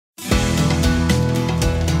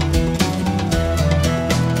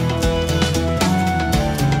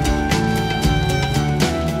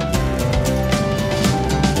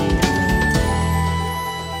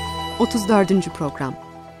34. Program.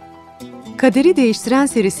 Kaderi Değiştiren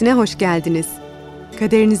serisine hoş geldiniz.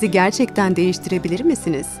 Kaderinizi gerçekten değiştirebilir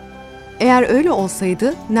misiniz? Eğer öyle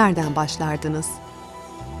olsaydı nereden başlardınız?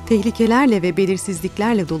 Tehlikelerle ve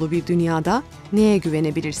belirsizliklerle dolu bir dünyada neye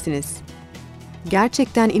güvenebilirsiniz?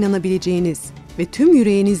 Gerçekten inanabileceğiniz ve tüm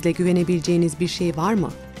yüreğinizle güvenebileceğiniz bir şey var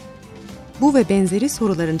mı? Bu ve benzeri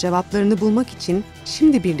soruların cevaplarını bulmak için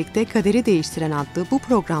şimdi birlikte Kaderi Değiştiren adlı bu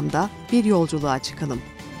programda bir yolculuğa çıkalım.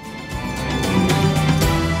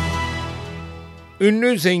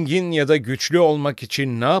 Ünlü, zengin ya da güçlü olmak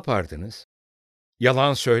için ne yapardınız?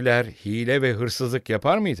 Yalan söyler, hile ve hırsızlık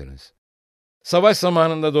yapar mıydınız? Savaş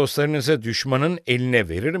zamanında dostlarınızı düşmanın eline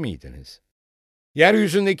verir miydiniz?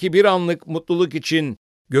 Yeryüzündeki bir anlık mutluluk için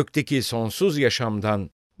gökteki sonsuz yaşamdan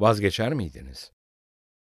vazgeçer miydiniz?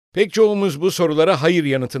 Pek çoğumuz bu sorulara hayır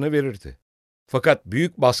yanıtını verirdi. Fakat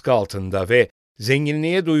büyük baskı altında ve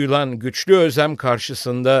zenginliğe duyulan güçlü özlem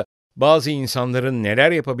karşısında bazı insanların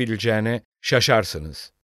neler yapabileceğine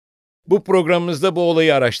şaşarsınız. Bu programımızda bu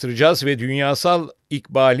olayı araştıracağız ve dünyasal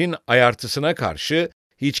ikbalin ayartısına karşı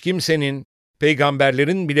hiç kimsenin,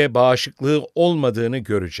 peygamberlerin bile bağışıklığı olmadığını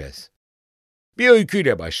göreceğiz. Bir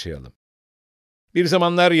öyküyle başlayalım. Bir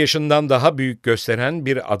zamanlar yaşından daha büyük gösteren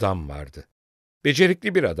bir adam vardı.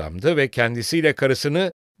 Becerikli bir adamdı ve kendisiyle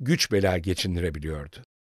karısını güç bela geçindirebiliyordu.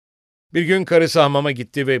 Bir gün karısı hamama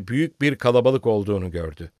gitti ve büyük bir kalabalık olduğunu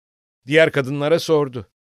gördü. Diğer kadınlara sordu.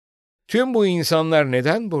 "Tüm bu insanlar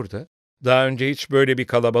neden burada? Daha önce hiç böyle bir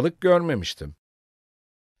kalabalık görmemiştim."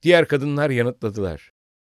 Diğer kadınlar yanıtladılar.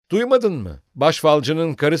 "Duymadın mı?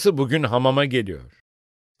 Başfalcının karısı bugün hamama geliyor."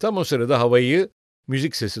 Tam o sırada havayı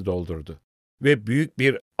müzik sesi doldurdu ve büyük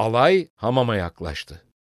bir alay hamama yaklaştı.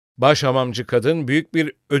 Baş hamamcı kadın büyük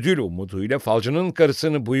bir ödül umuduyla falcının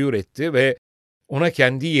karısını buyur etti ve ona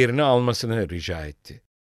kendi yerini almasını rica etti.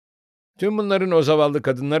 Tüm bunların o zavallı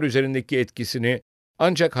kadınlar üzerindeki etkisini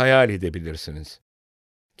ancak hayal edebilirsiniz.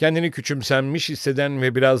 Kendini küçümsenmiş hisseden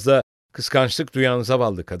ve biraz da kıskançlık duyan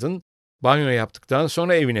zavallı kadın, banyo yaptıktan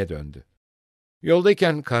sonra evine döndü.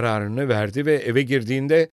 Yoldayken kararını verdi ve eve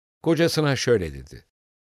girdiğinde kocasına şöyle dedi.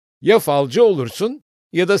 "Ya falcı olursun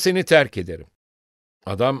ya da seni terk ederim."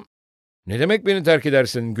 Adam, "Ne demek beni terk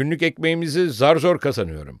edersin? Günlük ekmeğimizi zar zor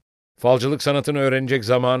kazanıyorum. Falcılık sanatını öğrenecek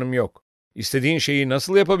zamanım yok. İstediğin şeyi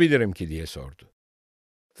nasıl yapabilirim ki?" diye sordu.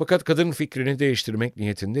 Fakat kadın fikrini değiştirmek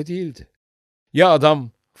niyetinde değildi. Ya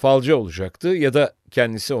adam falcı olacaktı ya da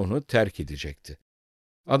kendisi onu terk edecekti.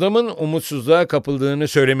 Adamın umutsuzluğa kapıldığını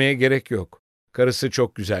söylemeye gerek yok. Karısı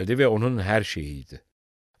çok güzeldi ve onun her şeyiydi.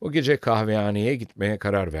 O gece kahvehaneye gitmeye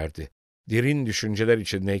karar verdi. Derin düşünceler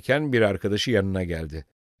içindeyken bir arkadaşı yanına geldi.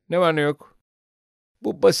 "Ne var ne yok?"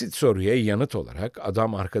 Bu basit soruya yanıt olarak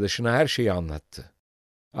adam arkadaşına her şeyi anlattı.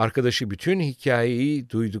 Arkadaşı bütün hikayeyi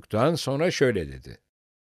duyduktan sonra şöyle dedi.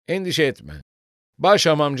 "Endişe etme. Baş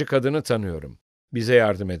hamamcı kadını tanıyorum. Bize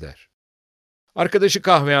yardım eder." Arkadaşı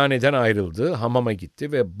kahvehaneden ayrıldı, hamama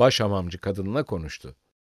gitti ve baş hamamcı kadınla konuştu.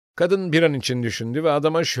 Kadın bir an için düşündü ve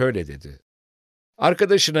adama şöyle dedi.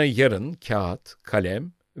 "Arkadaşına yarın kağıt,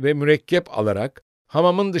 kalem ve mürekkep alarak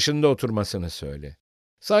hamamın dışında oturmasını söyle.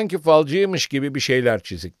 Sanki falcıymış gibi bir şeyler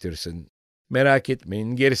çiziktirsin. Merak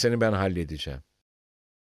etmeyin, gerisini ben halledeceğim."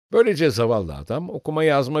 Böylece zavallı adam okuma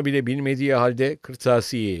yazma bile bilmediği halde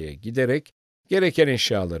kırtasiyeye giderek gereken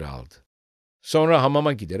eşyaları aldı. Sonra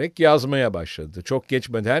hamama giderek yazmaya başladı. Çok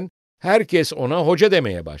geçmeden herkes ona hoca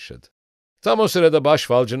demeye başladı. Tam o sırada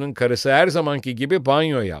başfalcının karısı her zamanki gibi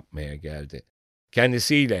banyo yapmaya geldi.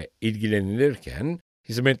 Kendisiyle ilgilenilirken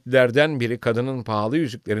hizmetlilerden biri kadının pahalı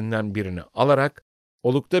yüzüklerinden birini alarak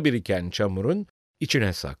olukta biriken çamurun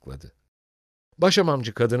içine sakladı.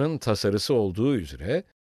 Başhamamcı kadının tasarısı olduğu üzere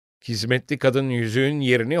hizmetli kadın yüzüğün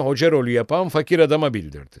yerini hoca rolü yapan fakir adama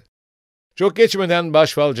bildirdi. Çok geçmeden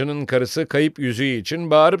başfalcının karısı kayıp yüzüğü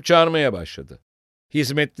için bağırıp çağırmaya başladı.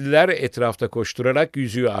 Hizmetliler etrafta koşturarak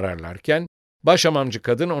yüzüğü ararlarken başhamamcı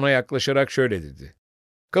kadın ona yaklaşarak şöyle dedi.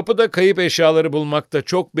 "Kapıda kayıp eşyaları bulmakta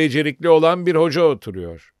çok becerikli olan bir hoca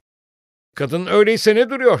oturuyor." Kadın, "Öyleyse ne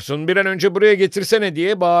duruyorsun? Bir an önce buraya getirsene,"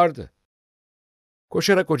 diye bağırdı.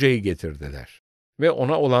 Koşarak hocayı getirdiler ve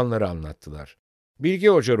ona olanları anlattılar. Bilge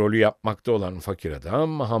hoca rolü yapmakta olan fakir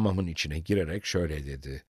adam hamamın içine girerek şöyle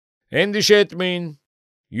dedi. "Endişe etmeyin.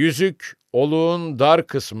 Yüzük oluğun dar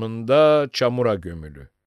kısmında çamura gömülü."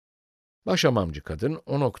 Başhamamcı kadın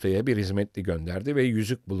o noktaya bir hizmetli gönderdi ve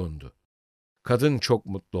yüzük bulundu. Kadın çok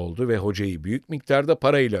mutlu oldu ve hocayı büyük miktarda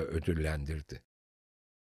parayla ödüllendirdi.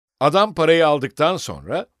 Adam parayı aldıktan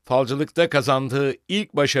sonra falcılıkta kazandığı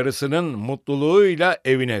ilk başarısının mutluluğuyla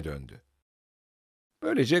evine döndü.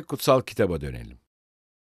 Böylece kutsal kitaba dönelim.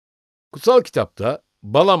 Kutsal kitapta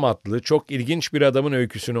Balam adlı çok ilginç bir adamın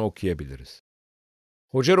öyküsünü okuyabiliriz.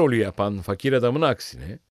 Hoca rolü yapan fakir adamın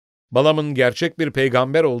aksine, Balam'ın gerçek bir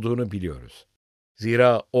peygamber olduğunu biliyoruz.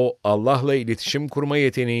 Zira o Allah'la iletişim kurma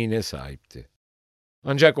yeteneğine sahipti.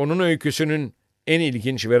 Ancak onun öyküsünün en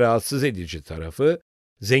ilginç ve rahatsız edici tarafı,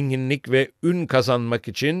 zenginlik ve ün kazanmak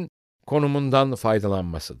için konumundan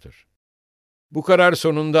faydalanmasıdır. Bu karar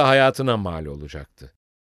sonunda hayatına mal olacaktı.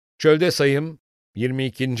 Çölde Sayım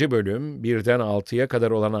 22. bölüm 1'den 6'ya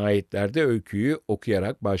kadar olan ayetlerde öyküyü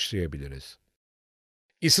okuyarak başlayabiliriz.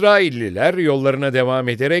 İsrailliler yollarına devam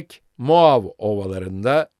ederek Moav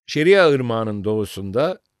ovalarında, Şeria ırmağının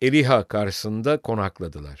doğusunda, Eriha karşısında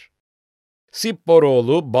konakladılar. Sippor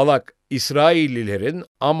oğlu Balak, İsraillilerin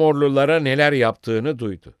Amorlulara neler yaptığını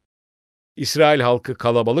duydu. İsrail halkı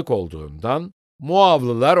kalabalık olduğundan,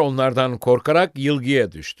 Moavlılar onlardan korkarak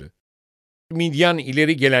yılgıya düştü. Midyan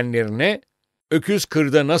ileri gelenlerine, öküz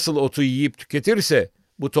kırda nasıl otu yiyip tüketirse,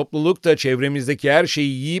 bu topluluk da çevremizdeki her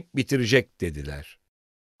şeyi yiyip bitirecek dediler.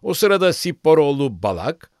 O sırada Sippor oğlu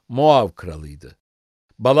Balak, Moav kralıydı.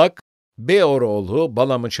 Balak, Beor oğlu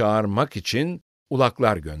Balam'ı çağırmak için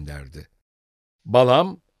ulaklar gönderdi.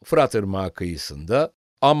 Balam, Fırat Irmağı kıyısında,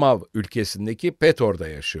 Amav ülkesindeki Petor'da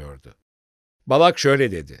yaşıyordu. Balak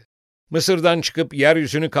şöyle dedi: Mısır'dan çıkıp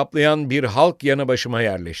yeryüzünü kaplayan bir halk yanı başıma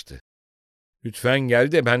yerleşti. Lütfen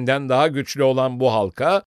gel de benden daha güçlü olan bu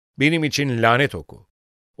halka benim için lanet oku.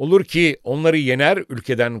 Olur ki onları yener,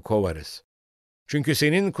 ülkeden kovarız. Çünkü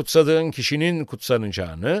senin kutsadığın kişinin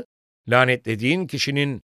kutsanacağını, lanetlediğin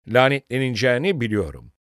kişinin lanetleneceğini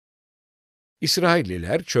biliyorum.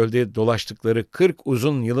 İsrailliler çölde dolaştıkları 40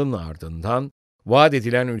 uzun yılın ardından vaat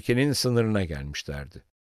edilen ülkenin sınırına gelmişlerdi.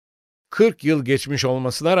 40 yıl geçmiş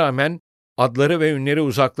olmasına rağmen adları ve ünleri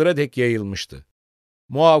uzaklara dek yayılmıştı.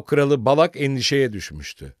 Moav kralı Balak endişeye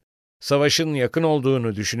düşmüştü. Savaşın yakın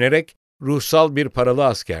olduğunu düşünerek ruhsal bir paralı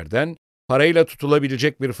askerden, parayla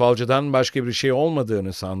tutulabilecek bir falcıdan başka bir şey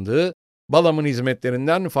olmadığını sandığı Balam'ın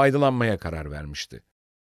hizmetlerinden faydalanmaya karar vermişti.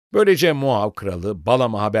 Böylece Moav kralı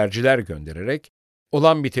Balam'a haberciler göndererek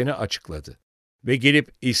olan biteni açıkladı ve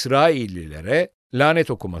gelip İsraillilere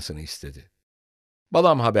lanet okumasını istedi.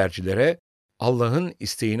 Balam habercilere Allah'ın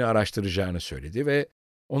isteğini araştıracağını söyledi ve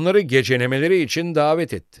onları gecelemeleri için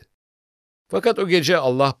davet etti. Fakat o gece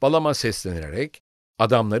Allah Balam'a seslenerek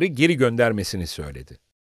adamları geri göndermesini söyledi.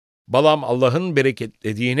 Balam Allah'ın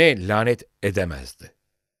bereketlediğine lanet edemezdi.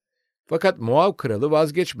 Fakat Moav kralı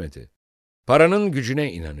vazgeçmedi. Paranın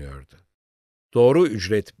gücüne inanıyordu. Doğru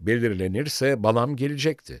ücret belirlenirse Balam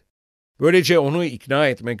gelecekti. Böylece onu ikna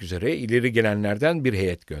etmek üzere ileri gelenlerden bir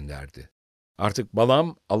heyet gönderdi. Artık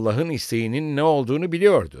Balam Allah'ın isteğinin ne olduğunu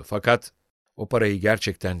biliyordu, fakat o parayı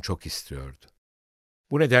gerçekten çok istiyordu.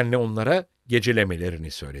 Bu nedenle onlara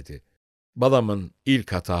gecelemelerini söyledi. Balam'ın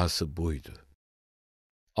ilk hatası buydu.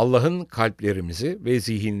 Allah'ın kalplerimizi ve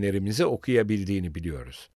zihinlerimizi okuyabildiğini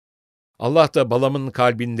biliyoruz. Allah da Balam'ın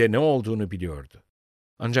kalbinde ne olduğunu biliyordu.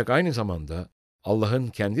 Ancak aynı zamanda Allah'ın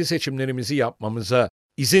kendi seçimlerimizi yapmamıza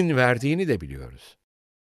izin verdiğini de biliyoruz.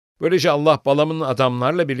 Böylece Allah Balam'ın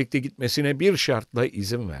adamlarla birlikte gitmesine bir şartla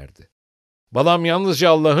izin verdi. Balam yalnızca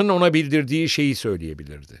Allah'ın ona bildirdiği şeyi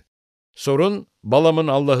söyleyebilirdi. Sorun Balam'ın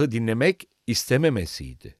Allah'ı dinlemek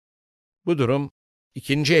istememesiydi. Bu durum,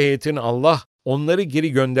 ikinci heyetin Allah onları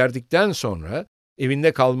geri gönderdikten sonra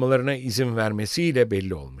evinde kalmalarına izin vermesiyle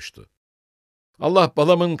belli olmuştu. Allah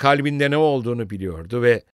Balam'ın kalbinde ne olduğunu biliyordu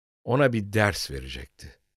ve ona bir ders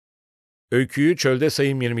verecekti. Öyküyü Çölde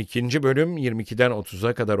Sayım 22. bölüm 22'den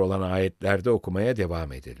 30'a kadar olan ayetlerde okumaya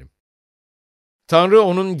devam edelim. Tanrı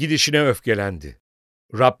onun gidişine öfkelendi.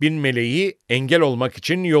 Rabbin meleği engel olmak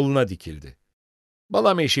için yoluna dikildi.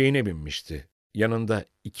 Balam eşeğine binmişti. Yanında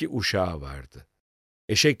 2 uşağı vardı.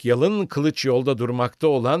 Eşek yalın kılıç yolda durmakta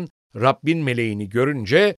olan Rabbin meleğini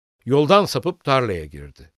görünce yoldan sapıp tarlaya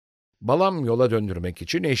girdi. Balam yola döndürmek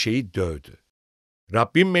için eşeği dövdü.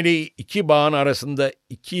 Rabbin meleği 2 bağın arasında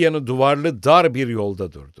 2 yanı duvarlı dar bir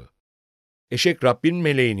yolda durdu. Eşek Rabbin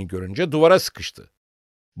meleğini görünce duvara sıkıştı.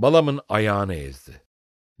 Balam'ın ayağını ezdi.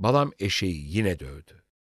 Balam eşeği yine dövdü.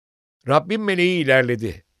 Rabbin meleği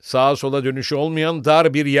ilerledi. Sağa sola dönüşü olmayan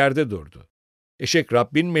dar bir yerde durdu. Eşek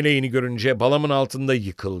Rabbin meleğini görünce Balam'ın altında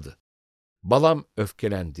yıkıldı. Balam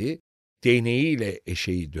öfkelendi, değneğiyle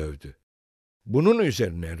eşeği dövdü. Bunun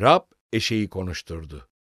üzerine Rab eşeği konuşturdu.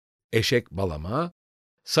 Eşek Balam'a,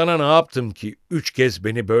 "Sana ne yaptım ki 3 kez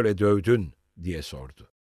beni böyle dövdün?" diye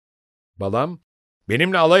sordu. Balam,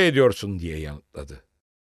 "Benimle alay ediyorsun," diye yanıtladı.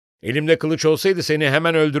 "Elimde kılıç olsaydı seni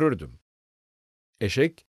hemen öldürürdüm."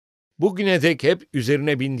 Eşek, "Bugüne dek hep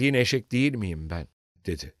üzerine bindiğin eşek değil miyim ben?"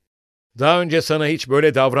 dedi. "Daha önce sana hiç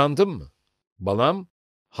böyle davrandım mı?" Balam,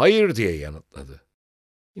 "Hayır," diye yanıtladı.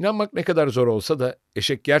 İnanmak ne kadar zor olsa da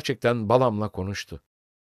eşek gerçekten Balam'la konuştu.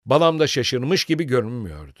 Balam da şaşırmış gibi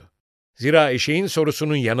görünmüyordu. Zira eşeğin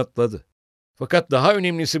sorusunu yanıtladı. Fakat daha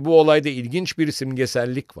önemlisi bu olayda ilginç bir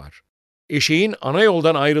simgesellik var. Eşeğin ana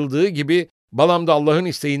yoldan ayrıldığı gibi Balam da Allah'ın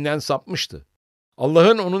isteğinden sapmıştı.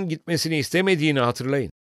 Allah'ın onun gitmesini istemediğini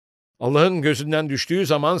hatırlayın. Allah'ın gözünden düştüğü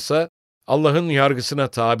zamansa Allah'ın yargısına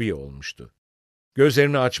tabi olmuştu.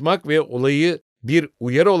 Gözlerini açmak ve olayı bir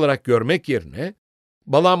uyarı olarak görmek yerine,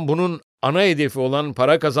 Balam bunun ana hedefi olan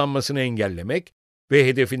para kazanmasını engellemek ve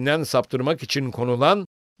hedefinden saptırmak için konulan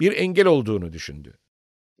bir engel olduğunu düşündü.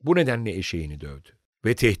 Bu nedenle eşeğini dövdü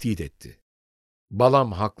ve tehdit etti.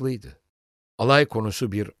 Balam haklıydı. Alay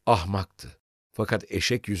konusu bir ahmaktı. Fakat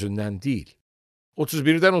eşek yüzünden değil.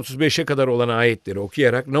 31'den 35'e kadar olan ayetleri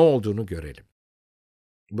okuyarak ne olduğunu görelim.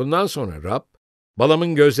 Bundan sonra Rab,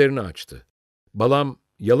 Balam'ın gözlerini açtı. Balam,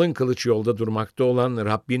 yalın kılıç yolda durmakta olan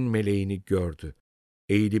Rabbin meleğini gördü.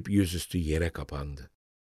 Eğilip yüzüstü yere kapandı.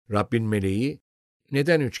 Rabbin meleği,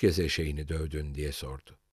 "Neden 3 kez eşeğini dövdün?" diye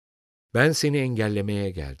sordu. "Ben seni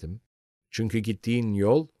engellemeye geldim. Çünkü gittiğin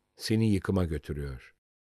yol seni yıkıma götürüyor."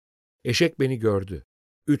 Eşek beni gördü.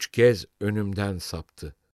 3 kez önümden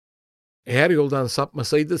saptı. Eğer yoldan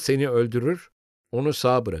sapmasaydı seni öldürür, onu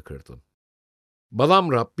sağ bırakırdım.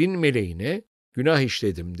 Balam Rabbin meleğine, "Günah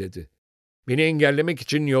işledim." dedi. "Beni engellemek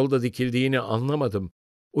için yolda dikildiğini anlamadım.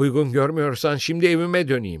 Uygun görmüyorsan şimdi evime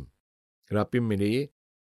döneyim." Rabbin meleği,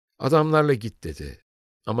 "Adamlarla git." dedi.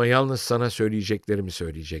 "Ama yalnız sana söyleyeceklerimi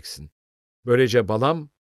söyleyeceksin." Böylece Balam,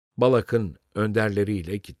 Balak'ın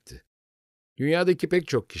önderleriyle gitti. Dünyadaki pek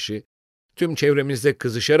çok kişi, tüm çevremizde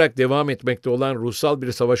kızışarak devam etmekte olan ruhsal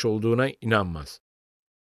bir savaş olduğuna inanmaz.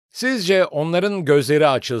 Sizce onların gözleri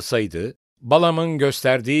açılsaydı, Balam'ın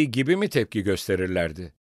gösterdiği gibi mi tepki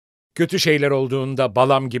gösterirlerdi? Kötü şeyler olduğunda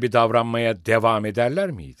Balam gibi davranmaya devam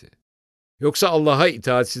ederler miydi? Yoksa Allah'a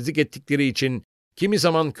itaatsizlik ettikleri için kimi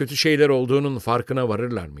zaman kötü şeyler olduğunun farkına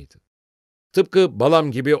varırlar mıydı? Tıpkı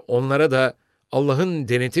Balam gibi onlara da Allah'ın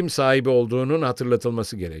denetim sahibi olduğunun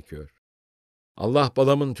hatırlatılması gerekiyor. Allah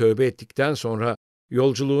Balam'ın tövbe ettikten sonra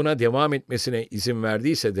yolculuğuna devam etmesine izin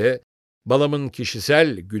verdiyse de Balam'ın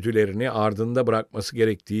kişisel güdülerini ardında bırakması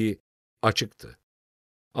gerektiği açıktı.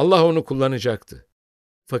 Allah onu kullanacaktı.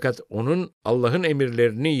 Fakat onun Allah'ın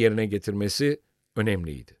emirlerini yerine getirmesi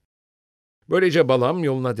önemliydi. Böylece Balam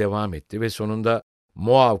yoluna devam etti ve sonunda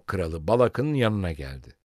Moav kralı Balak'ın yanına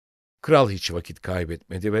geldi. Kral hiç vakit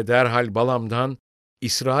kaybetmedi ve derhal Balam'dan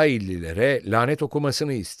İsraillilere lanet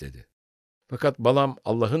okumasını istedi. Fakat Balam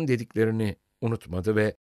Allah'ın dediklerini unutmadı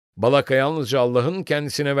ve Balak'a yalnızca Allah'ın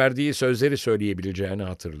kendisine verdiği sözleri söyleyebileceğini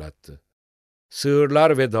hatırlattı.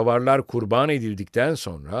 Sığırlar ve davarlar kurban edildikten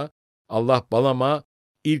sonra Allah Balam'a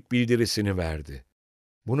ilk bildirisini verdi.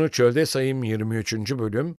 Bunu Çölde Sayım 23.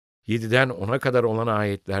 bölüm 7'den 10'a kadar olan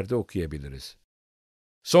ayetlerde okuyabiliriz.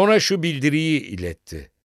 Sonra şu bildiriyi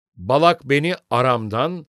iletti. Balak beni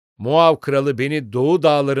Aram'dan, Moav kralı beni Doğu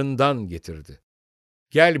dağlarından getirdi.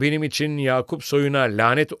 Gel benim için Yakup soyuna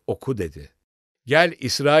lanet oku dedi. Gel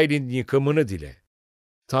İsrail'in yıkımını dile.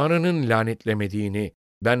 Tanrı'nın lanetlemediğini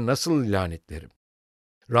ben nasıl lanetlerim?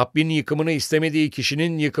 Rabbin yıkımını istemediği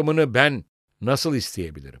kişinin yıkımını ben nasıl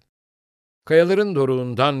isteyebilirim? Kayaların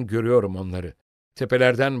doruğundan görüyorum onları.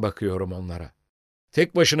 Tepelerden bakıyorum onlara.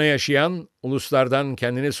 Tek başına yaşayan, uluslardan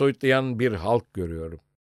kendini soyutlayan bir halk görüyorum.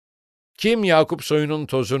 Kim Yakup soyunun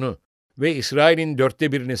tozunu ve İsrail'in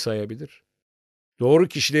 1/4'ünü sayabilir? Doğru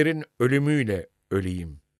kişilerin ölümüyle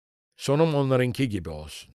öleyim. Sonum onlarınki gibi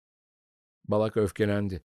olsun. Balak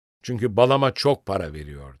öfkelendi. Çünkü Balam'a çok para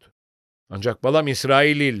veriyordu. Ancak Balam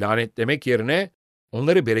İsrail'i lanetlemek yerine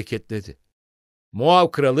onları bereketledi.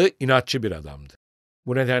 Moav kralı inatçı bir adamdı.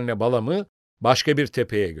 Bu nedenle Balam'ı başka bir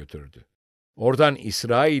tepeye götürdü. Oradan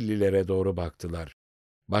İsraillilere doğru baktılar.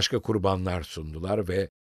 Başka kurbanlar sundular ve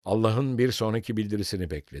Allah'ın bir sonraki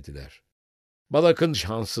bildirisini beklediler. Balak'ın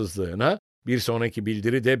şanssızlığına bir sonraki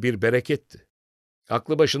bildiri de bir bereketti.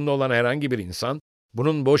 Aklı başında olan herhangi bir insan,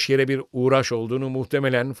 bunun boş yere bir uğraş olduğunu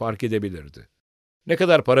muhtemelen fark edebilirdi. Ne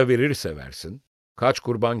kadar para verirse versin, kaç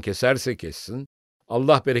kurban keserse kessin,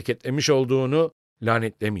 Allah bereketlemiş olduğunu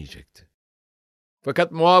lanetlemeyecekti.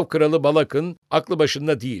 Fakat Moav kralı Balak'ın aklı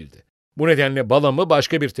başında değildi. Bu nedenle Balam'ı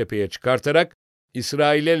başka bir tepeye çıkartarak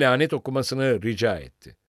İsrail'e lanet okumasını rica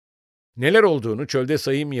etti. Neler olduğunu Çölde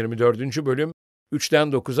Sayım 24. bölüm 3'ten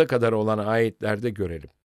 9'a kadar olan ayetlerde görelim.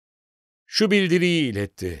 Şu bildiriyi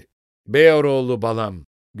iletti. Beor oğlu Balam,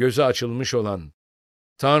 gözü açılmış olan,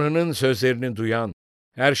 Tanrı'nın sözlerini duyan,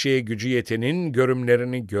 her şeye gücü yetenin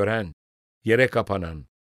görümlerini gören, yere kapanan,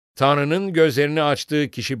 Tanrı'nın gözlerini açtığı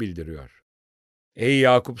kişi bildiriyor. Ey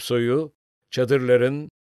Yakup soyu, çadırların,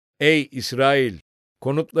 ey İsrail,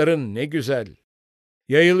 Konutların ne güzel.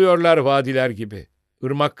 Yayılıyorlar vadiler gibi,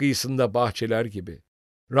 ırmak kıyısında bahçeler gibi.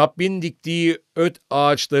 Rabbin diktiği öt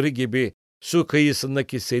ağaçları gibi, su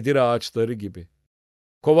kıyısındaki sedir ağaçları gibi.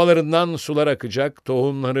 Kovalarından sular akacak,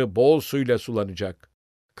 tohumları bol suyla sulanacak.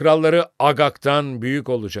 Kralları Agag'tan büyük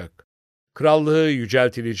olacak. Krallığı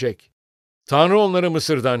yüceltilecek. Tanrı onları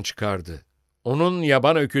Mısır'dan çıkardı. Onun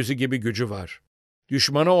yaban öküzü gibi gücü var.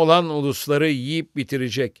 Düşmanı olan ulusları yiyip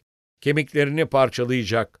bitirecek. Kemiklerini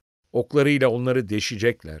parçalayacak. Oklarıyla onları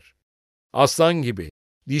deşecekler. Aslan gibi,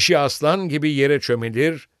 dişi aslan gibi yere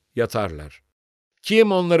çömelir, yatarlar.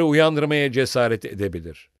 Kim onları uyandırmaya cesaret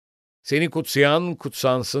edebilir? Seni kutsayan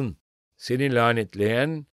kutsansın, seni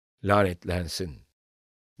lanetleyen lanetlensin.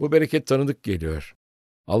 Bu bereket tanıdık geliyor.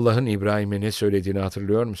 Allah'ın İbrahim'e ne söylediğini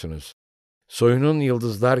hatırlıyor musunuz? Soyunun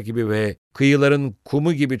yıldızlar gibi ve kıyıların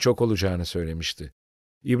kumu gibi çok olacağını söylemişti.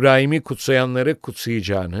 İbrahim'i kutsayanları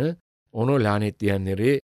kutsayacağını, onu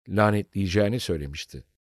lanetleyenleri lanetleyeceğini söylemişti.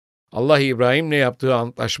 Allah İbrahim'le yaptığı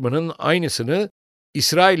antlaşmanın aynısını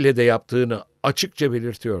İsrail'le de yaptığını açıkça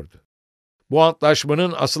belirtiyordu. Bu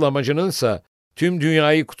antlaşmanın asıl amacınınsa tüm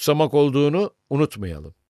dünyayı kutsamak olduğunu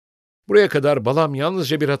unutmayalım. Buraya kadar Balam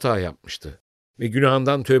yalnızca bir hata yapmıştı ve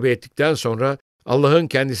günahından tövbe ettikten sonra Allah'ın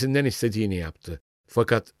kendisinden istediğini yaptı.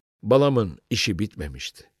 Fakat Balam'ın işi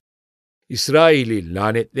bitmemişti. İsrail'i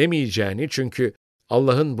lanetlemeyeceğini, çünkü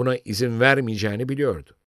Allah'ın buna izin vermeyeceğini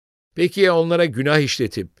biliyordu. Peki ya onlara günah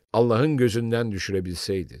işletip Allah'ın gözünden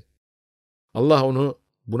düşürebilseydi? Allah onu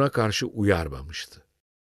buna karşı uyarmamıştı.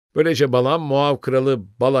 Böylece Balam, Moab kralı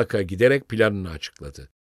Balak'a giderek planını açıkladı.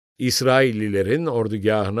 İsraillilerin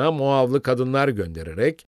ordugahına Moablı kadınlar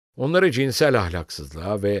göndererek onları cinsel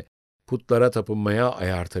ahlaksızlığa ve putlara tapınmaya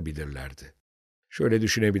ayartabilirlerdi. Şöyle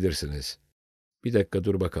düşünebilirsiniz. Bir dakika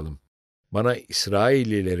dur bakalım. Bana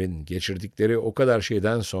İsraillilerin geçirdikleri o kadar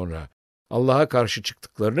şeyden sonra Allah'a karşı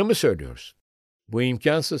çıktıklarını mı söylüyorsun? Bu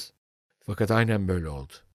imkansız. Fakat aynen böyle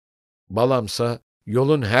oldu. Balamsa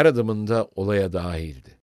yolun her adımında olaya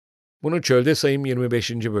dahildi. Bunu Çölde Sayım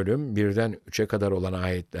 25. bölüm 1'den 3'e kadar olan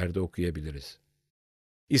ayetlerde okuyabiliriz.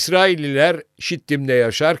 İsrailliler Şittim'de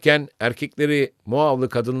yaşarken erkekleri Moablı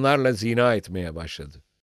kadınlarla zina etmeye başladı.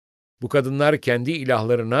 Bu kadınlar kendi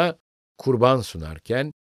ilahlarına kurban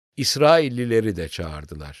sunarken İsraillileri de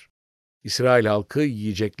çağırdılar. İsrail halkı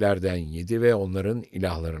yiyeceklerden yedi ve onların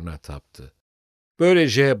ilahlarına taptı.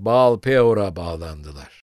 Böylece Baal Peor'a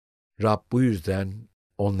bağlandılar. Rab bu yüzden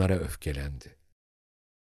onlara öfkelendi.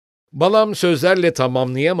 Balam sözlerle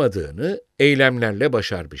tamamlayamadığını eylemlerle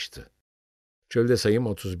başarmıştı. Çölde Sayım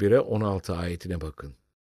 31'e 16 ayetine bakın.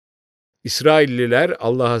 İsrailliler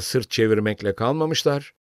Allah'a sırt çevirmekle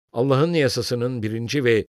kalmamışlar, Allah'ın yasasının 1.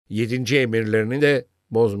 ve 7. emirlerini de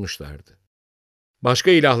bozmuşlardı.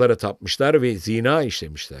 Başka ilahlara tapmışlar ve zina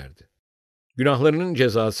işlemişlerdi. Günahlarının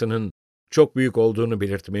cezasının çok büyük olduğunu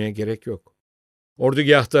belirtmeye gerek yok.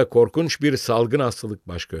 Ordugahta korkunç bir salgın hastalık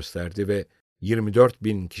baş gösterdi ve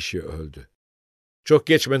 24.000 kişi öldü. Çok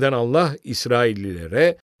geçmeden Allah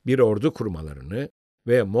İsraillilere bir ordu kurmalarını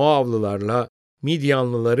ve Moavlılarla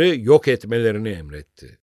Midyanlıları yok etmelerini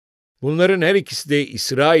emretti. Bunların her ikisi de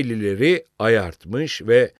İsraillileri ayartmış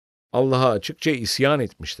ve Allah'a açıkça isyan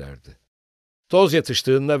etmişlerdi. Toz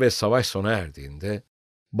yatıştığında ve savaş sona erdiğinde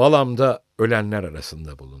Balam da ölenler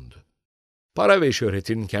arasında bulundu. Para ve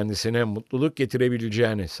şöhretin kendisine mutluluk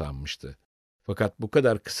getirebileceğini sanmıştı. Fakat bu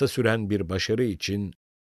kadar kısa süren bir başarı için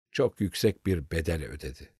çok yüksek bir bedel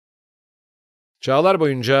ödedi. Çağlar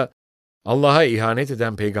boyunca Allah'a ihanet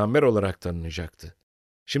eden peygamber olarak tanınacaktı.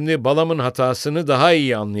 Şimdi Balam'ın hatasını daha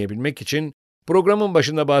iyi anlayabilmek için programın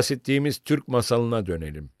başında bahsettiğimiz Türk masalına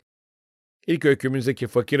dönelim. İlk öykümüzdeki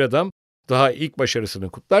fakir adam daha ilk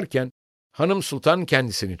başarısını kutlarken Hanım Sultan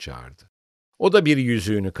kendisini çağırdı. O da bir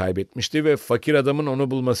yüzüğünü kaybetmişti ve fakir adamın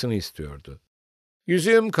onu bulmasını istiyordu.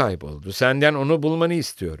 Yüzüğüm kayboldu, senden onu bulmanı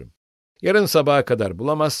istiyorum. Yarın sabaha kadar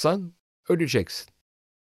bulamazsan öleceksin.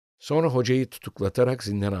 Sonra hocayı tutuklatarak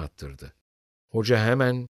zindana attırdı. Hoca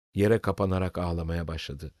hemen yere kapanarak ağlamaya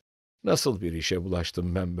başladı. Nasıl bir işe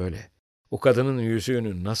bulaştım ben böyle? O kadının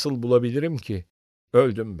yüzüğünü nasıl bulabilirim ki?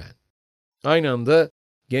 Öldüm ben. Aynı anda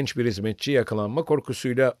genç bir hizmetçi yakalanma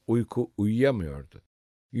korkusuyla uyuyamıyordu.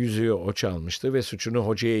 Yüzüğü o çalmıştı ve suçunu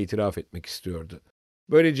hocaya itiraf etmek istiyordu.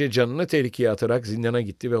 Böylece canını tehlikeye atarak zindana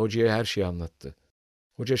gitti ve hocaya her şeyi anlattı.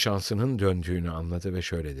 Hoca şansının döndüğünü anladı ve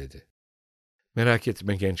şöyle dedi. Merak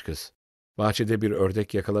etme genç kız. Bahçede bir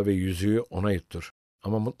ördek yakala ve yüzüğü ona yuttur.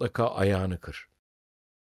 Ama mutlaka ayağını kır.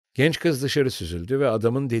 Genç kız dışarı süzüldü ve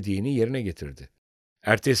adamın dediğini yerine getirdi.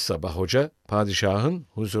 Ertesi sabah hoca padişahın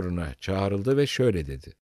huzuruna çağrıldı ve şöyle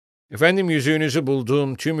dedi. Efendim, yüzüğünüzü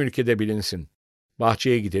bulduğum tüm ülkede bilinsin.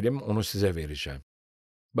 Bahçeye gidelim, onu size vereceğim.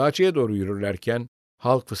 Bahçeye doğru yürürlerken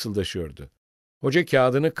halk fısıldaşıyordu. Hoca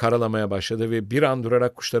kağıdını karalamaya başladı ve bir an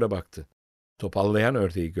durarak kuşlara baktı. Topallayan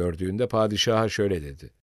ördeği gördüğünde padişaha şöyle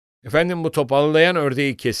dedi: "Efendim, bu topallayan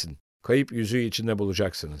ördeği kesin. Kayıp yüzüğü içinde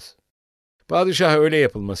bulacaksınız." Padişah öyle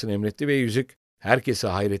yapılmasını emretti ve yüzük herkesi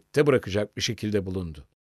hayrette bırakacak bir şekilde bulundu.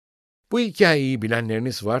 Bu hikayeyi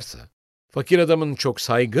bilenleriniz varsa, fakir adamın çok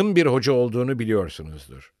saygın bir hoca olduğunu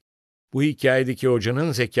biliyorsunuzdur. Bu hikayedeki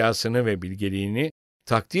hocanın zekasını ve bilgeliğini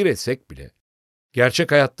takdir etsek bile,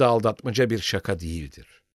 gerçek hayatta aldatmaca bir şaka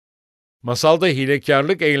değildir. Masalda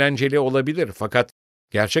hilekarlık eğlenceli olabilir, fakat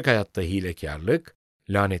gerçek hayatta hilekarlık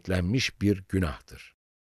lanetlenmiş bir günahtır.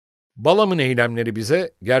 Balam'ın eylemleri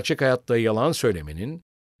bize gerçek hayatta yalan söylemenin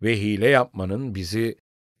ve hile yapmanın bizi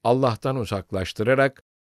Allah'tan uzaklaştırarak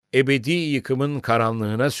ebedi yıkımın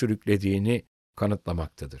karanlığına sürüklediğini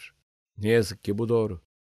kanıtlamaktadır. Ne yazık ki bu doğru.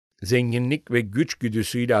 Zenginlik ve güç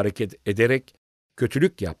güdüsüyle hareket ederek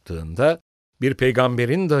kötülük yaptığında bir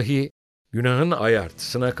peygamberin dahi günahın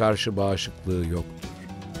ayartısına karşı bağışıklığı yoktur.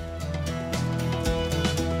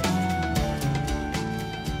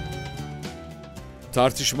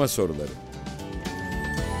 Tartışma soruları.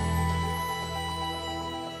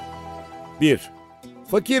 1.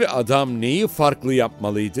 Fakir adam neyi farklı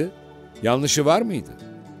yapmalıydı? Yanlışı var mıydı?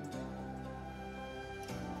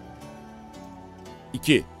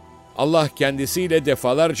 2. Allah kendisiyle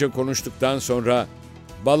defalarca konuştuktan sonra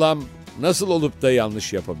Balam nasıl olup da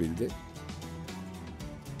yanlış yapabildi?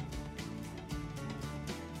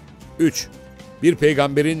 3. Bir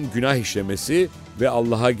peygamberin günah işlemesi ve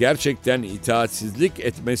Allah'a gerçekten itaatsizlik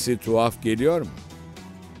etmesi tuhaf geliyor mu?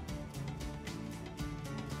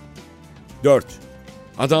 4.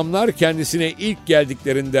 Adamlar kendisine ilk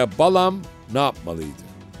geldiklerinde Balam ne yapmalıydı?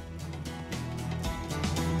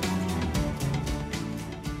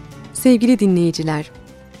 Sevgili dinleyiciler,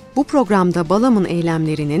 bu programda Balam'ın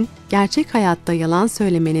eylemlerinin, gerçek hayatta yalan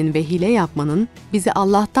söylemenin ve hile yapmanın bizi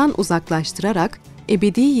Allah'tan uzaklaştırarak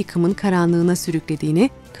ebedi yıkımın karanlığına sürüklediğini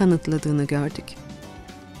kanıtladığını gördük.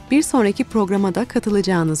 Bir sonraki programa da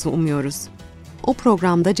katılacağınızı umuyoruz. O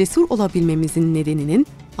programda cesur olabilmemizin nedeninin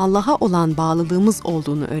Allah'a olan bağlılığımız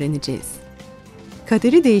olduğunu öğreneceğiz.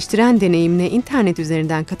 Kaderi değiştiren deneyimine internet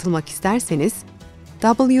üzerinden katılmak isterseniz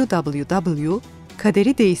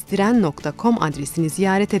www.kaderideistiren.com adresini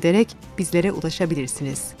ziyaret ederek bizlere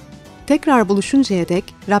ulaşabilirsiniz. Tekrar buluşuncaya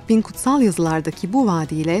dek Rabbin kutsal yazılardaki bu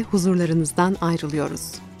vaadiyle huzurlarınızdan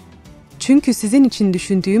ayrılıyoruz. Çünkü sizin için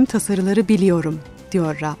düşündüğüm tasarıları biliyorum,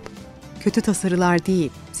 diyor Rab. Kötü tasarılar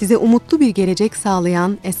değil, size umutlu bir gelecek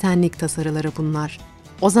sağlayan esenlik tasarıları bunlar.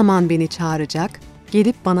 O zaman beni çağıracak,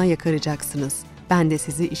 gelip bana yakaracaksınız. Ben de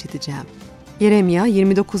sizi işiteceğim. Yeremya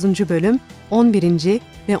 29. bölüm 11.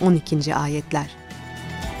 ve 12. ayetler.